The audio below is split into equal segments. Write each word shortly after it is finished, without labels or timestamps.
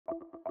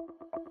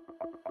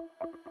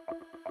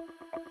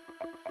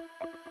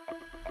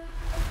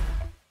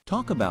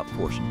Talk about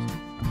portions.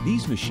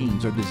 These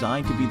machines are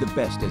designed to be the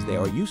best as they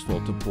are useful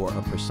to pour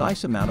a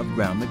precise amount of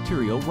ground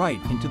material right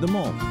into the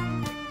mold.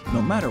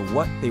 No matter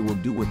what, they will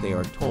do what they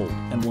are told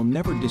and will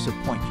never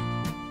disappoint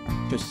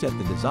you. Just set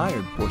the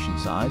desired portion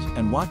size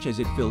and watch as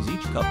it fills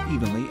each cup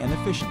evenly and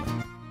efficiently.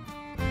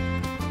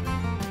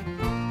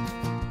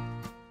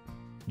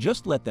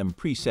 Just let them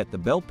preset the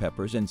bell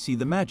peppers and see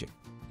the magic.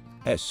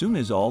 As soon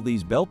as all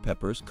these bell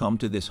peppers come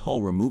to this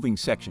hull removing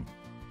section,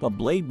 the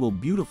blade will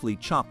beautifully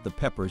chop the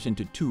peppers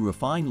into 2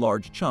 refined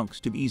large chunks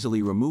to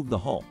easily remove the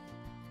hull.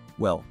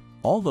 Well,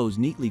 all those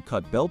neatly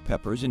cut bell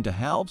peppers into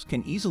halves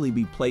can easily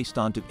be placed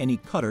onto any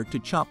cutter to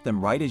chop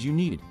them right as you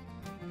need it.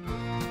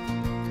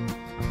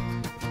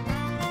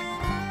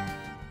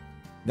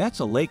 That's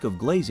a lake of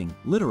glazing,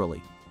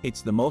 literally.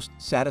 It's the most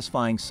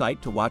satisfying sight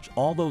to watch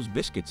all those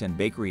biscuits and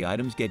bakery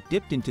items get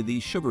dipped into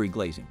these sugary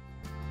glazing.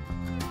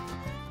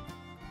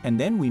 And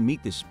then we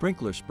meet the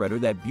sprinkler spreader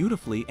that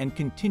beautifully and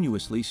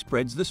continuously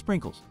spreads the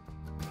sprinkles.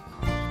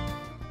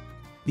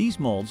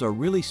 These molds are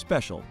really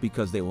special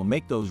because they will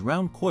make those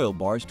round coil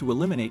bars to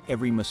eliminate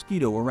every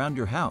mosquito around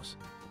your house.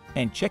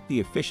 And check the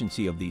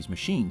efficiency of these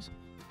machines,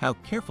 how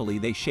carefully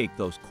they shape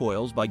those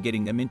coils by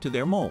getting them into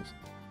their molds.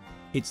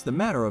 It's the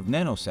matter of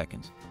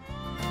nanoseconds.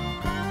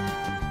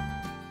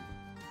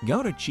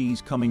 Gouda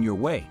cheese coming your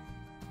way.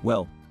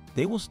 Well,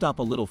 they will stop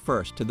a little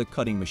first to the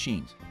cutting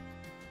machines.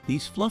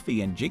 These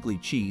fluffy and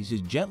jiggly cheese is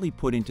gently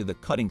put into the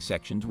cutting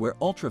sections where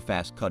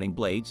ultra-fast cutting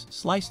blades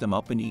slice them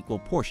up in equal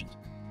portions.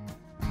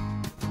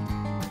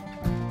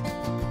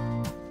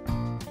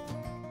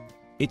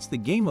 It's the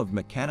game of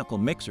mechanical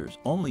mixers,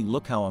 only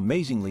look how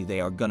amazingly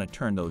they are gonna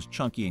turn those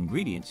chunky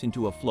ingredients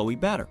into a flowy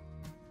batter.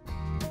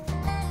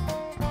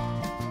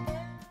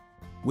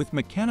 With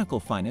mechanical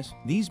finesse,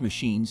 these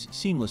machines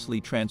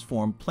seamlessly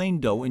transform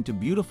plain dough into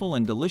beautiful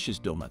and delicious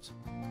doughnuts.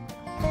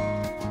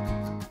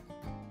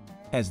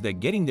 As they're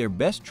getting their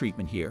best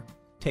treatment here,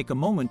 take a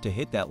moment to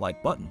hit that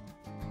like button.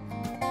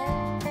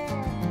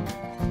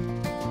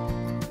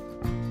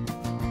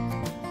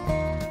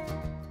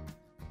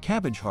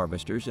 Cabbage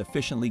harvesters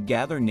efficiently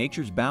gather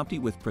nature's bounty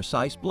with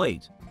precise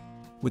blades.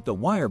 With the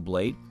wire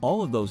blade,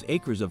 all of those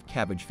acres of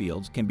cabbage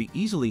fields can be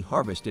easily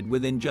harvested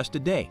within just a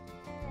day.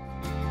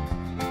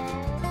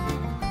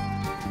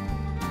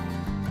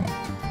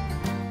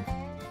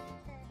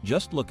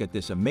 Just look at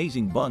this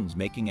amazing buns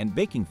making and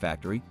baking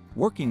factory,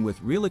 working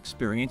with real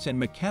experience and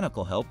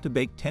mechanical help to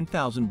bake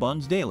 10,000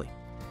 buns daily.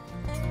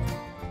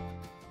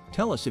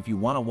 Tell us if you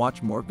want to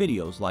watch more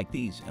videos like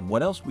these and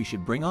what else we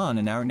should bring on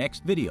in our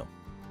next video.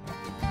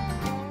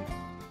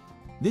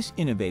 This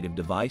innovative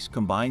device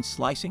combines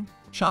slicing,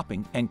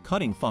 chopping, and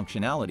cutting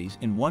functionalities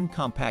in one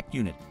compact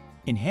unit,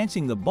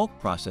 enhancing the bulk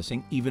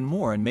processing even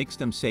more and makes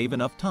them save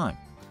enough time.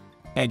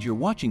 As you're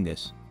watching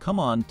this, come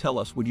on, tell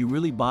us, would you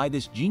really buy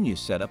this genius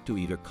setup to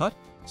either cut,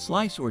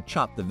 slice, or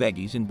chop the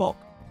veggies in bulk?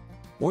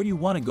 Or do you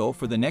want to go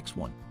for the next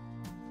one?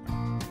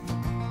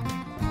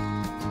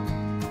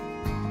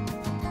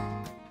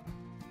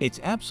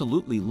 It's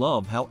absolutely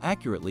love how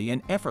accurately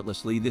and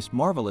effortlessly this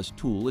marvelous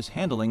tool is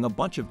handling a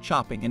bunch of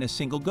chopping in a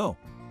single go.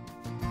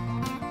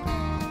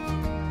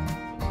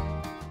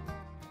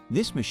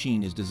 This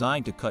machine is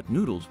designed to cut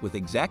noodles with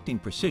exacting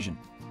precision.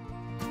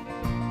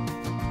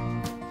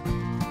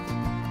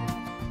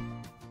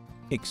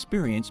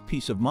 Experience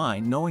peace of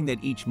mind knowing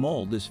that each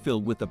mold is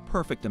filled with the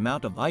perfect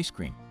amount of ice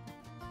cream.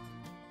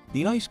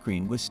 The ice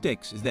cream with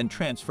sticks is then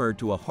transferred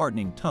to a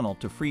hardening tunnel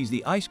to freeze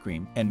the ice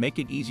cream and make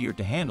it easier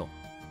to handle.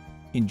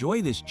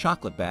 Enjoy this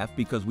chocolate bath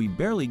because we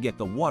barely get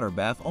the water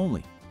bath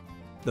only.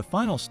 The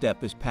final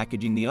step is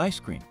packaging the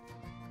ice cream.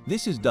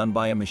 This is done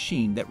by a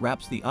machine that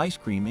wraps the ice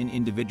cream in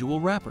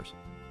individual wrappers.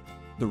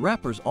 The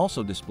wrappers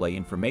also display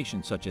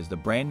information such as the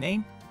brand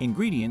name,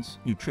 ingredients,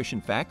 nutrition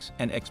facts,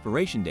 and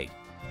expiration date.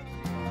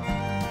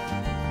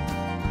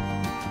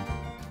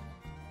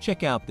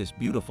 Check out this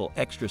beautiful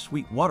extra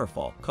sweet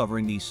waterfall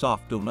covering these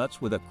soft donuts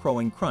with a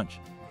crowing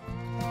crunch.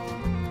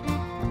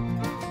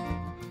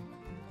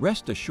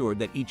 Rest assured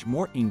that each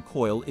mortine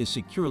coil is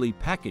securely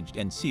packaged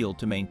and sealed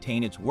to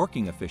maintain its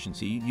working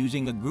efficiency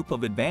using a group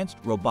of advanced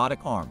robotic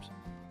arms.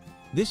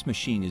 This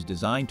machine is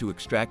designed to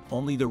extract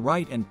only the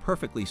right and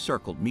perfectly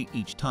circled meat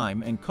each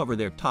time and cover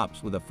their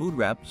tops with a food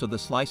wrap so the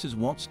slices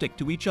won't stick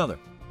to each other.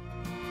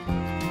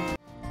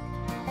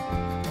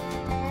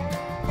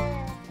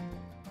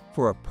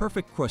 For a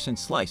perfect croissant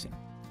slicing,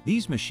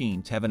 these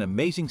machines have an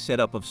amazing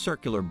setup of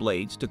circular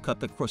blades to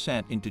cut the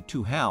croissant into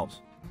 2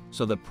 halves,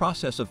 so the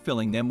process of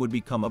filling them would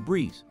become a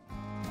breeze.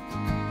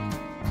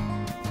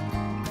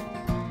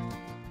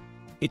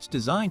 It's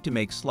designed to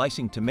make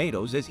slicing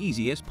tomatoes as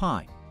easy as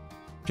pie.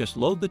 Just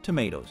load the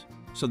tomatoes,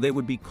 so they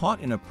would be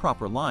caught in a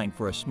proper line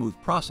for a smooth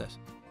process.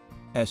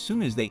 As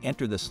soon as they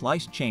enter the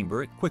slice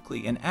chamber, it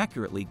quickly and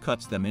accurately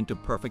cuts them into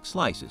perfect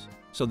slices,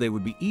 so they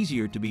would be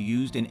easier to be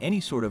used in any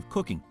sort of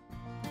cooking.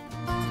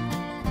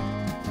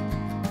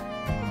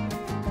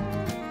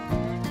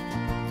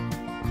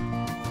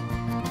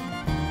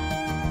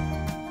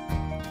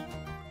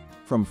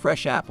 From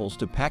fresh apples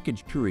to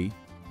packaged puree,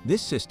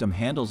 this system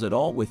handles it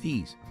all with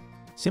ease.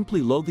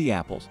 Simply load the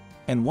apples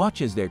and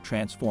watch as they're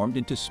transformed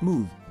into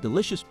smooth,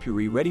 delicious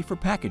puree ready for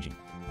packaging.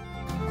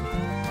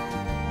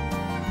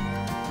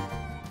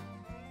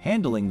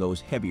 Handling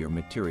those heavier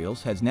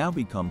materials has now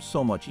become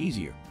so much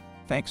easier,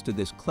 thanks to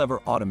this clever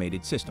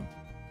automated system.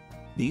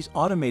 These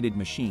automated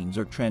machines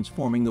are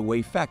transforming the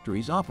way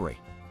factories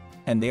operate,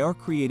 and they are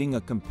creating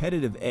a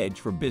competitive edge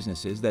for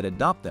businesses that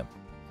adopt them.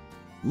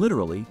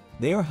 Literally,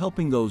 they are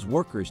helping those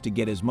workers to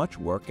get as much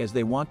work as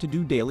they want to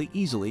do daily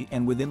easily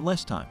and within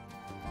less time.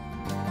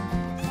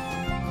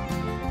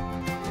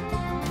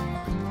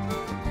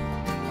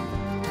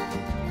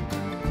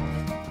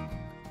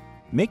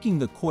 Making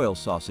the coil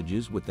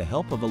sausages with the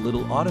help of a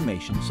little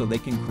automation so they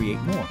can create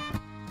more.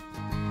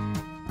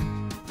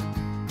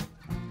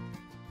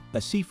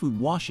 A seafood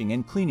washing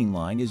and cleaning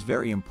line is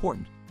very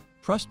important.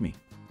 Trust me.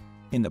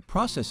 In the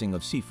processing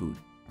of seafood,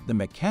 the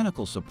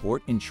mechanical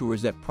support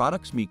ensures that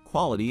products meet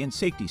quality and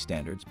safety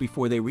standards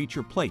before they reach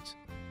your plates.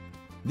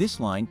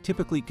 This line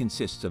typically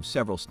consists of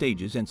several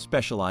stages and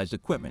specialized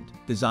equipment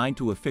designed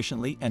to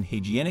efficiently and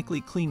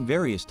hygienically clean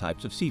various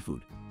types of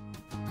seafood.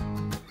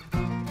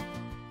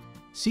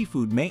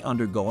 Seafood may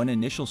undergo an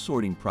initial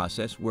sorting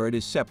process where it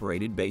is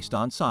separated based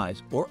on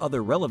size or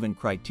other relevant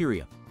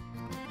criteria.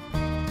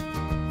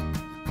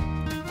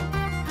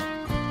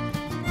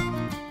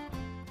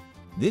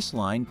 This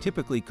line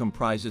typically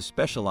comprises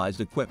specialized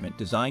equipment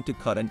designed to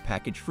cut and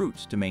package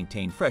fruits to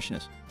maintain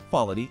freshness,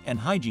 quality, and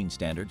hygiene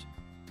standards.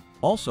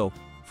 Also,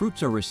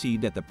 fruits are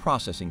received at the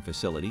processing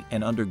facility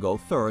and undergo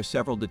thorough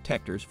several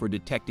detectors for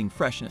detecting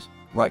freshness,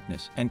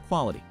 ripeness, and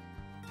quality.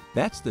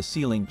 That's the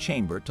sealing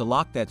chamber to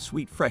lock that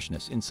sweet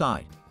freshness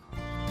inside.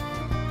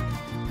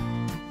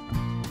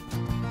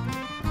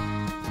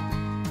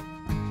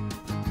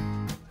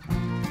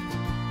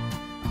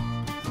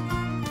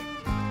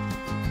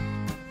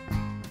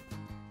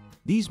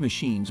 These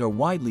machines are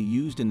widely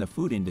used in the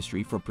food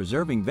industry for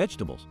preserving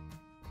vegetables.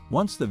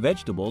 Once the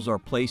vegetables are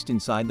placed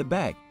inside the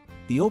bag,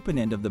 the open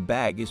end of the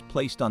bag is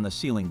placed on the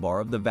sealing bar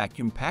of the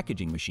vacuum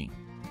packaging machine.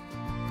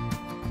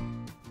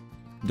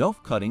 Dough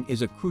cutting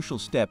is a crucial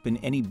step in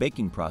any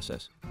baking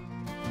process.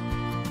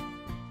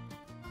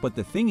 But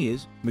the thing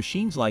is,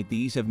 machines like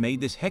these have made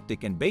this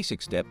hectic and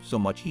basic step so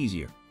much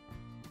easier.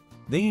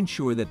 They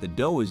ensure that the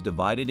dough is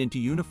divided into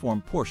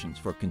uniform portions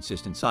for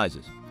consistent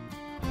sizes.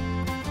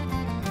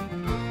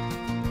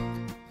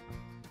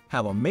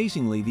 How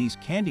amazingly these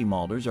candy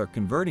molders are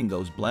converting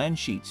those bland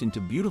sheets into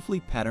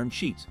beautifully patterned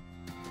sheets.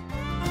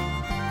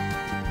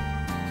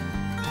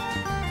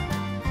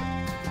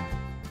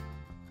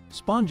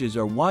 Sponges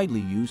are widely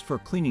used for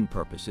cleaning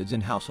purposes in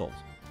households.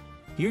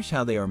 Here's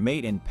how they are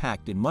made and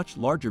packed in much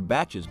larger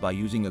batches by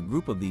using a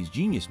group of these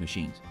genius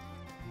machines.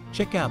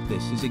 Check out,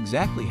 this is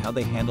exactly how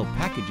they handle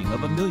packaging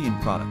of 1 million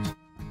products.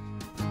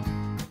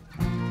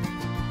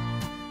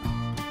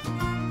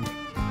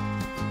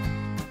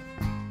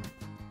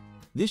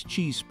 This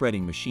cheese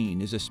spreading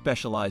machine is a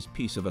specialized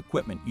piece of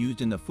equipment used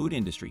in the food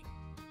industry,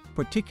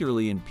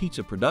 particularly in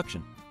pizza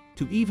production,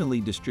 to evenly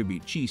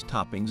distribute cheese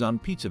toppings on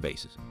pizza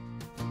bases.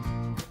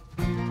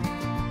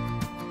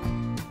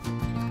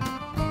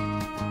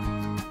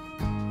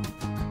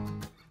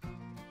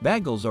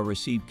 Bagels are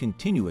received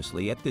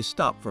continuously at this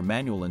stop for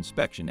manual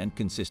inspection and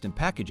consistent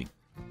packaging.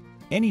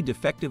 Any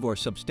defective or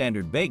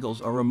substandard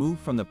bagels are removed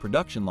from the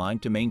production line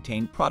to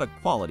maintain product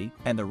quality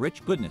and the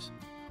rich goodness.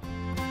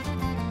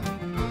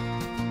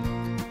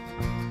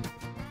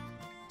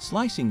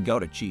 Slicing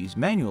Gouda cheese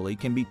manually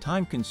can be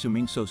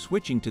time-consuming, so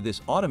switching to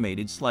this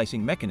automated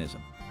slicing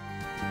mechanism.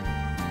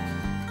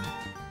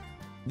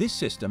 This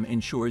system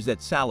ensures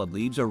that salad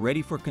leaves are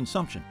ready for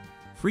consumption,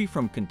 free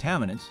from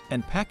contaminants,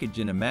 and packaged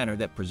in a manner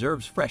that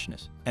preserves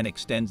freshness and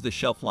extends the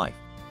shelf life.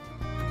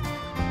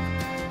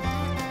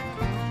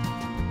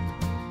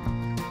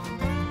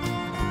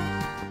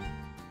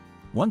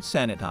 Once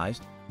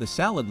sanitized, the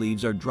salad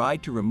leaves are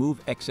dried to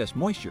remove excess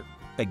moisture,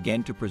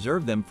 again to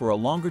preserve them for a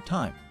longer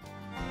time.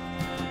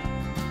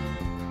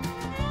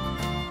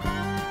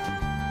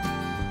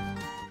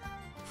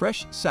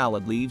 Fresh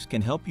salad leaves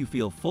can help you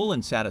feel full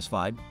and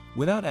satisfied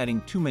without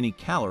adding too many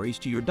calories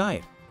to your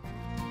diet.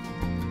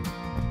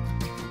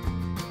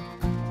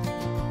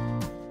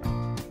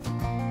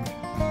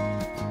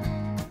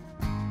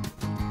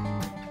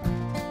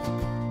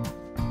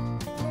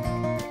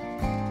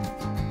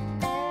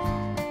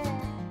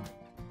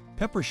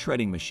 Pepper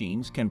shredding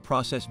machines can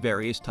process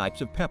various types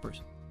of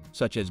peppers,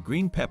 such as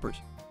green peppers,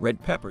 red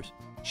peppers,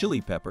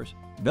 chili peppers,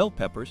 bell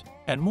peppers,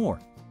 and more.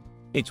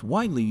 It's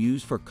widely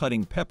used for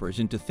cutting peppers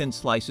into thin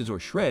slices or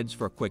shreds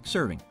for quick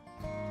serving.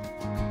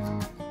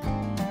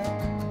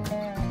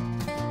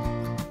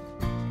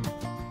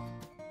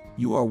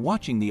 You are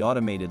watching the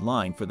automated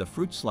line for the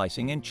fruit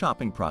slicing and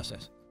chopping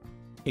process.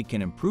 It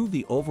can improve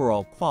the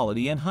overall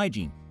quality and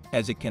hygiene,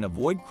 as it can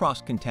avoid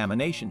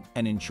cross-contamination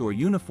and ensure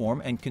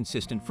uniform and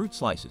consistent fruit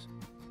slices.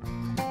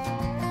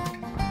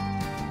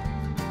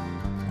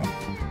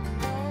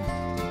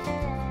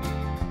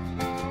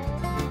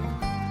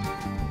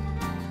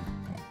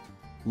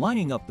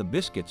 Lining up the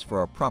biscuits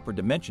for a proper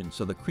dimension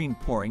so the cream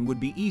pouring would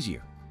be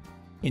easier.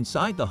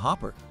 Inside the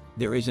hopper,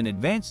 there is an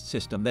advanced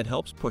system that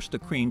helps push the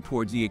cream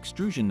towards the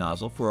extrusion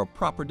nozzle for a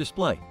proper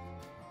display.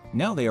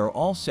 Now they are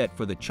all set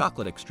for the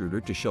chocolate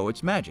extruder to show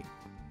its magic.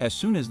 As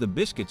soon as the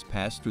biscuits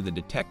pass through the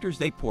detectors,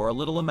 they pour a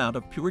little amount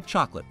of pure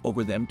chocolate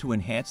over them to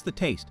enhance the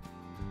taste.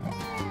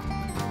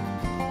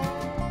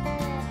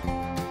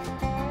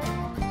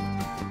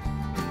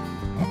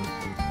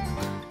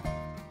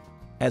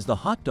 As the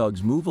hot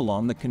dogs move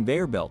along the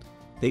conveyor belt,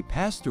 they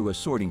pass through a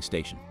sorting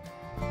station.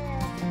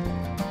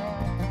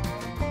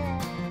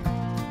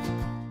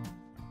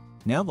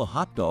 Now the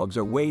hot dogs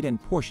are weighed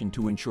and portioned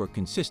to ensure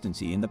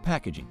consistency in the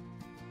packaging.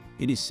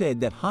 It is said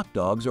that hot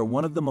dogs are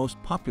one of the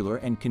most popular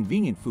and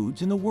convenient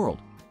foods in the world.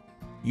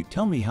 You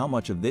tell me how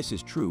much of this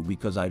is true,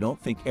 because I don't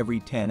think every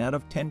 10 out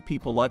of 10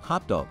 people like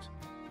hot dogs.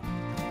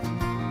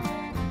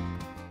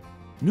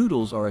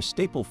 Noodles are a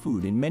staple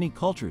food in many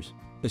cultures,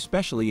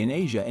 especially in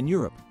Asia and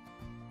Europe.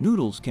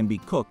 Noodles can be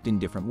cooked in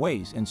different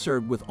ways and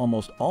served with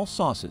almost all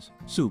sauces,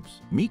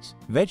 soups, meats,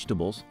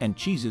 vegetables, and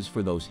cheeses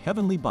for those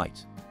heavenly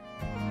bites.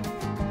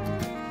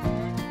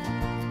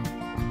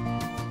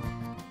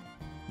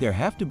 There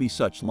have to be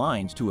such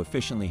lines to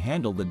efficiently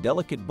handle the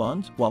delicate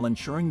buns while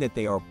ensuring that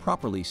they are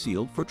properly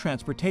sealed for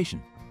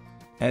transportation.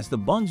 As the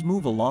buns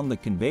move along the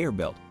conveyor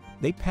belt,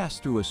 they pass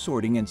through a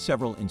sorting and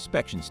several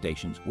inspection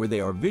stations where they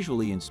are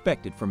visually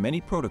inspected for many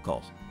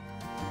protocols.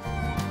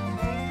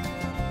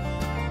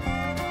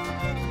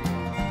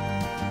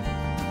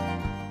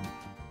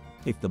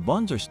 If the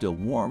buns are still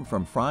warm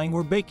from frying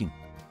or baking,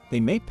 they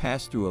may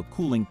pass through a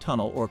cooling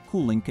tunnel or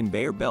cooling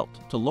conveyor belt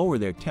to lower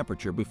their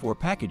temperature before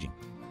packaging.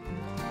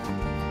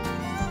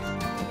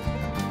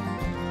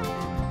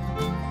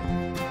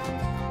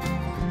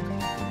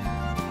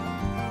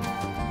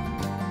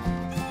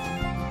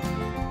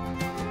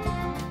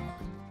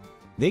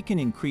 They can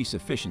increase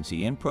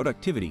efficiency and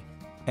productivity,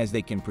 as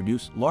they can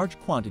produce large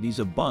quantities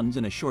of buns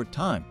in a short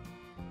time,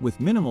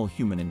 with minimal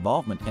human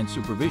involvement and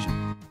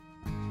supervision.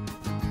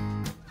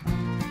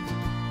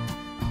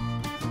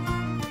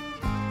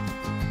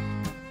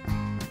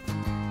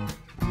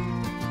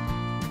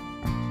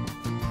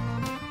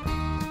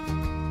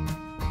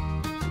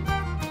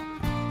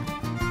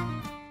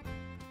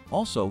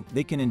 Also,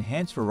 they can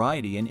enhance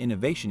variety and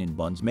innovation in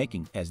buns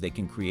making, as they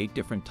can create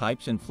different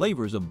types and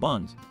flavors of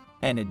buns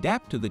and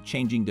adapt to the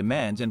changing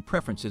demands and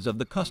preferences of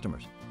the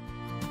customers.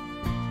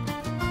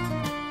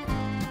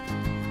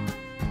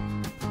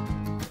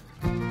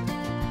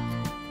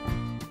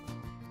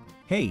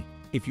 Hey,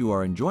 if you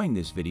are enjoying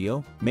this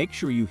video, make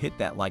sure you hit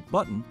that like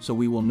button so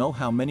we will know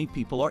how many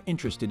people are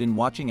interested in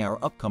watching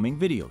our upcoming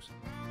videos.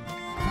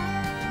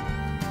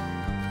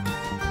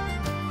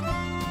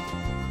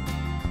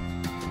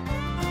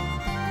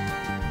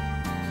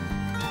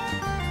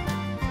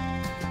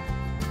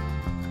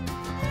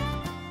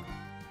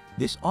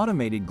 This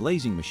automated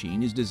glazing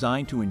machine is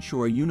designed to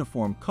ensure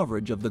uniform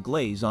coverage of the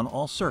glaze on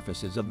all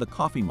surfaces of the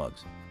coffee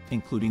mugs,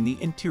 including the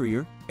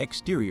interior,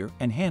 exterior,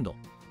 and handle.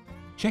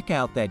 Check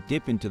out that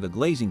dip into the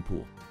glazing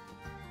pool.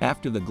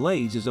 After the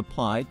glaze is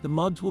applied, the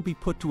mugs will be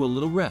put to a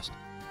little rest.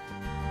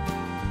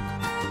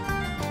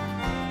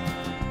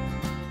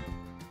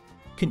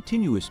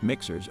 Continuous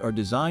mixers are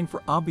designed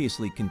for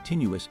obviously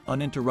continuous,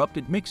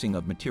 uninterrupted mixing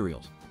of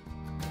materials.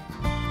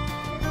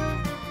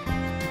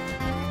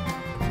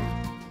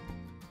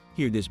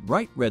 Here, this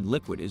bright red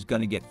liquid is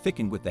going to get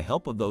thickened with the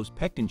help of those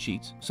pectin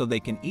sheets, so they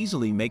can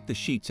easily make the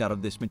sheets out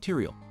of this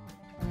material.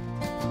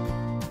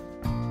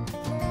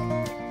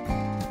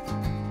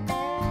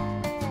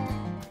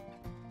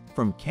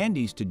 From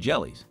candies to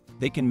jellies,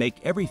 they can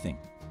make everything.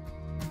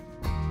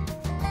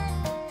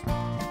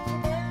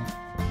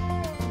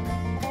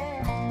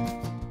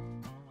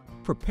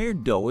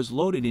 Prepared dough is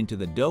loaded into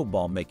the dough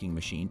ball making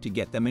machine to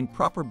get them in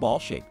proper ball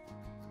shape.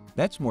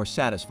 That's more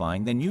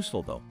satisfying than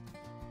useful though.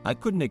 I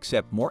couldn't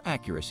accept more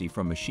accuracy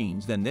from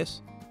machines than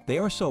this. They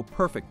are so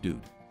perfect,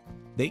 dude.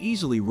 They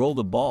easily roll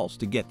the balls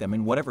to get them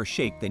in whatever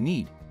shape they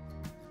need.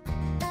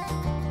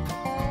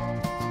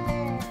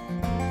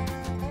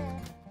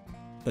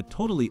 A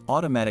totally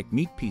automatic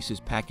meat pieces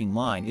packing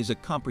line is a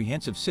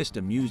comprehensive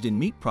system used in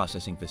meat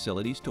processing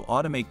facilities to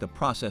automate the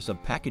process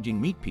of packaging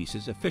meat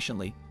pieces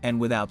efficiently and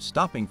without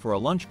stopping for a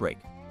lunch break.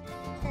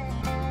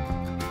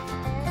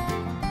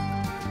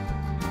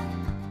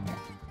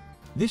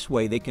 This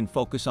way they can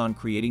focus on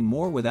creating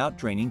more without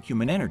draining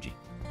human energy.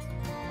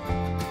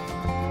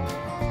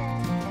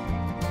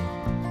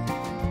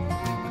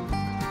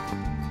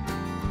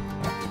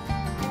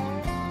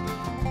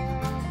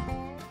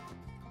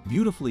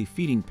 Beautifully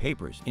feeding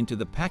papers into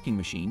the packing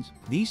machines,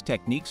 these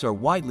techniques are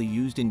widely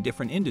used in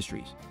different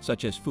industries,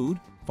 such as food,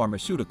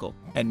 pharmaceutical,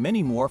 and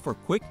many more for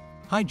quick,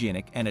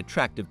 hygienic, and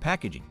attractive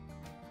packaging.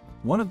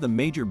 One of the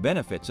major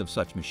benefits of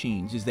such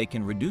machines is they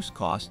can reduce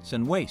costs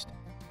and waste,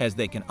 as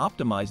they can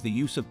optimize the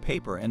use of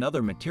paper and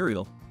other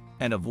material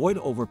and avoid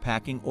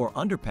overpacking or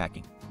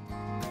underpacking.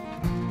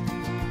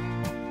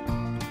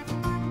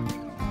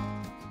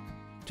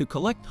 To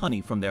collect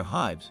honey from their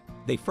hives,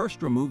 they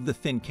first remove the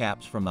thin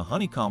caps from the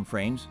honeycomb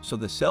frames so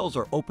the cells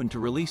are open to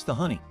release the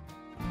honey.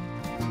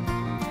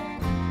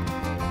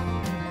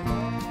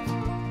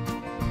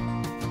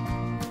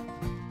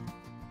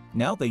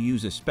 Now they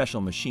use a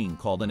special machine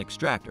called an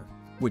extractor,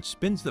 which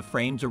spins the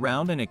frames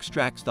around and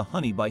extracts the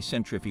honey by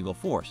centrifugal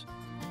force.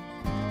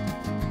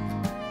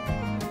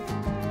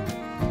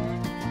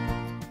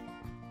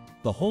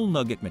 The whole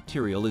nugget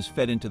material is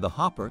fed into the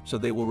hopper so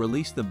they will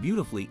release the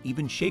beautifully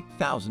even-shaped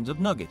thousands of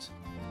nuggets.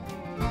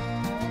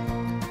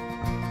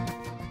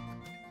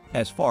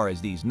 As far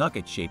as these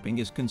nugget shaping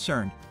is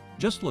concerned,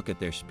 just look at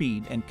their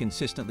speed and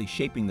consistently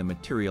shaping the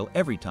material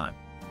every time.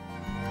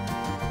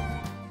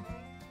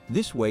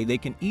 This way they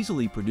can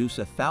easily produce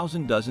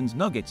 1,000 dozens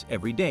nuggets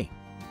every day.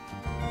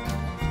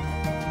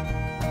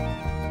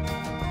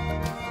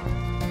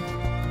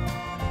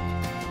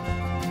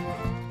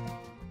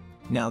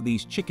 Now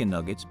these chicken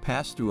nuggets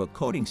pass through a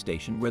coating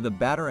station where the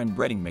batter and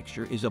breading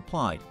mixture is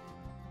applied.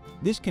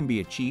 This can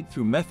be achieved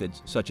through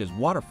methods such as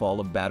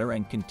waterfall of batter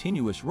and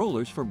continuous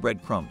rollers for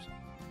breadcrumbs.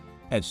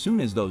 As soon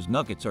as those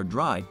nuggets are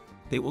dried,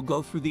 they will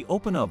go through the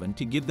open oven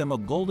to give them a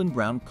golden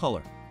brown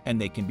color,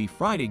 and they can be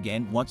fried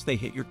again once they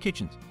hit your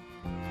kitchens.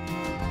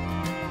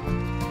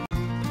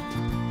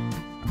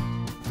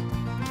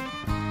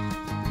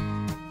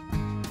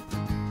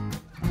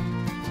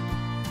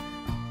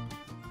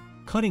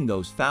 Cutting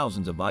those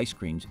thousands of ice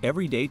creams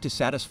every day to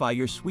satisfy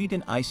your sweet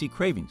and icy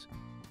cravings.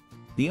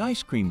 The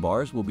ice cream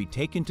bars will be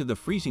taken to the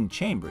freezing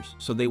chambers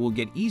so they will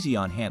get easy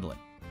on handling.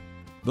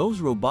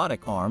 Those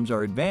robotic arms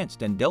are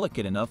advanced and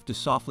delicate enough to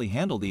softly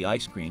handle the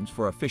ice creams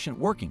for efficient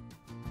working.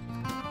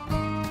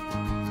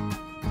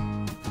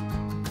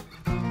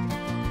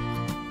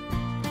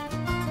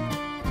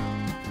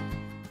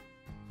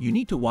 You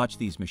need to watch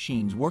these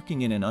machines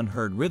working in an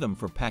unheard rhythm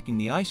for packing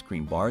the ice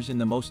cream bars in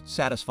the most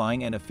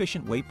satisfying and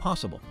efficient way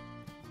possible.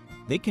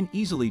 They can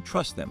easily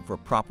trust them for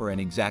proper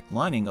and exact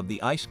lining of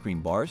the ice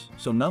cream bars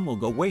so none will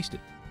go wasted.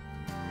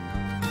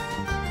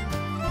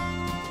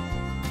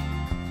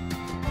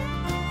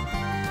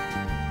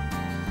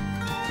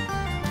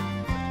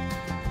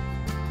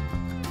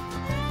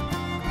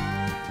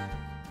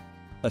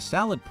 A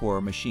salad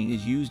pourer machine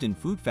is used in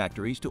food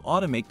factories to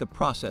automate the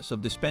process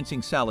of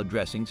dispensing salad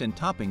dressings and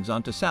toppings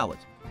onto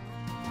salads.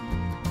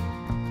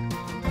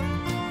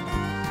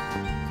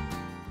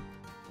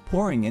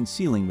 Pouring and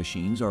sealing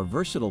machines are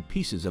versatile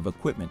pieces of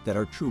equipment that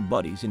are true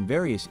buddies in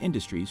various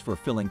industries for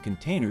filling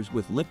containers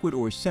with liquid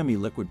or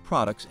semi-liquid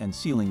products and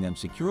sealing them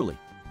securely.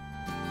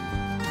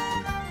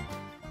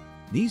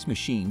 These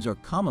machines are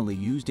commonly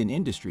used in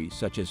industries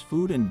such as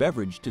food and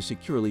beverage to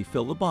securely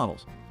fill the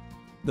bottles.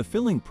 The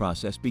filling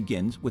process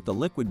begins with the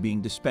liquid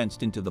being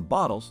dispensed into the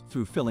bottles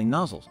through filling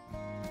nozzles.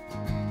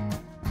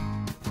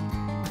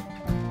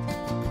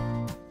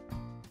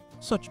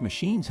 Such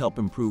machines help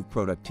improve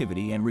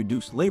productivity and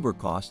reduce labor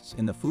costs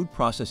in the food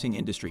processing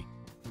industry.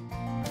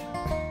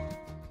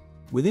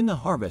 Within the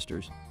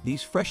harvesters,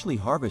 these freshly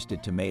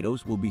harvested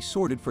tomatoes will be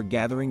sorted for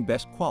gathering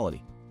best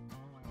quality.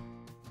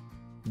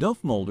 Dough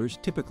molders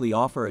typically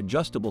offer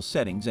adjustable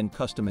settings and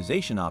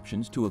customization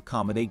options to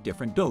accommodate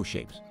different dough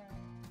shapes.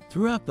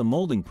 Throughout the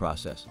molding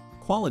process,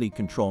 quality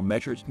control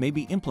measures may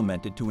be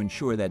implemented to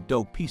ensure that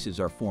dough pieces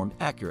are formed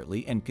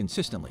accurately and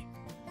consistently.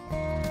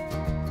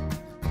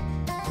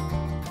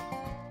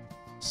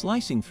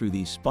 Slicing through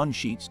these sponge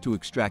sheets to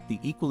extract the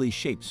equally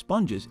shaped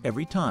sponges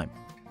every time.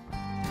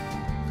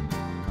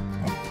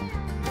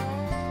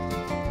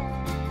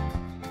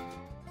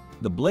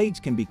 The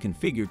blades can be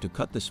configured to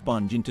cut the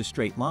sponge into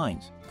straight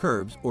lines,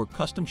 curves, or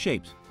custom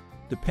shapes,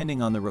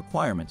 depending on the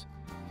requirements.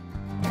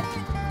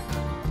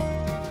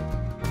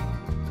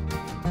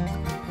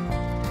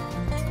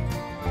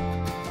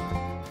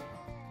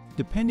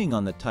 Depending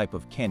on the type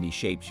of candy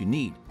shapes you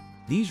need,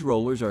 these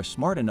rollers are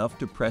smart enough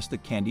to press the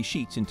candy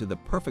sheets into the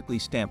perfectly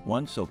stamped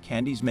one so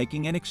candies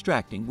making and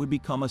extracting would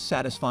become a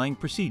satisfying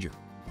procedure.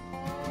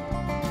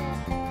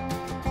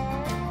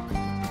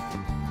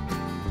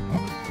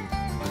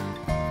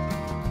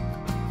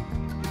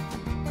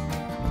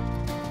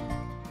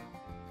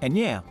 And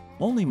yeah,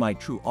 only my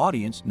true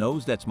audience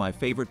knows that's my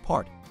favorite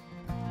part.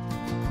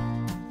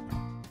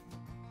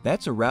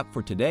 That's a wrap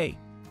for today,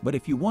 but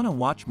if you want to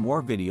watch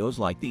more videos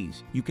like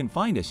these, you can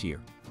find us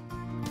here.